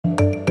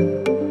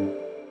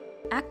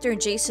actor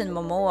Jason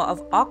Momoa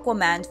of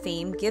Aquaman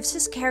fame gives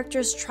his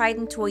character's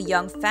trident to a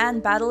young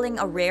fan battling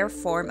a rare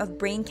form of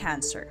brain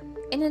cancer.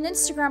 In an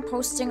Instagram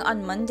posting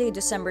on Monday,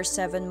 December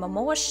 7,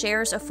 Momoa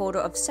shares a photo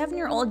of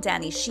 7-year-old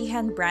Danny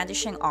Sheehan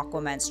brandishing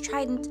Aquaman's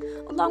trident,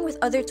 along with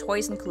other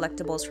toys and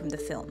collectibles from the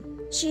film.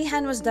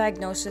 Sheehan was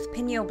diagnosed with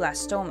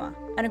pineoblastoma,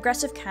 an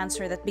aggressive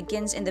cancer that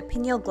begins in the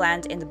pineal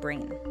gland in the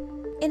brain.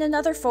 In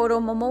another photo,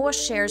 Momoa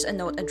shares a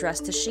note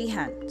addressed to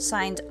Sheehan,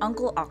 signed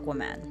Uncle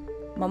Aquaman.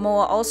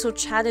 Momoa also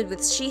chatted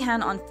with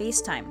Sheehan on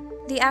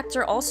FaceTime. The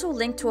actor also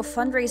linked to a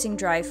fundraising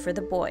drive for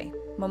the boy.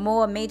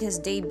 Momoa made his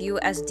debut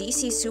as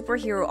DC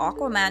superhero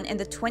Aquaman in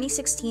the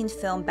 2016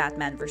 film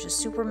Batman vs.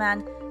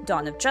 Superman: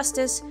 Dawn of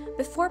Justice,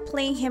 before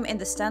playing him in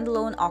the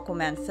standalone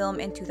Aquaman film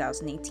in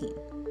 2018.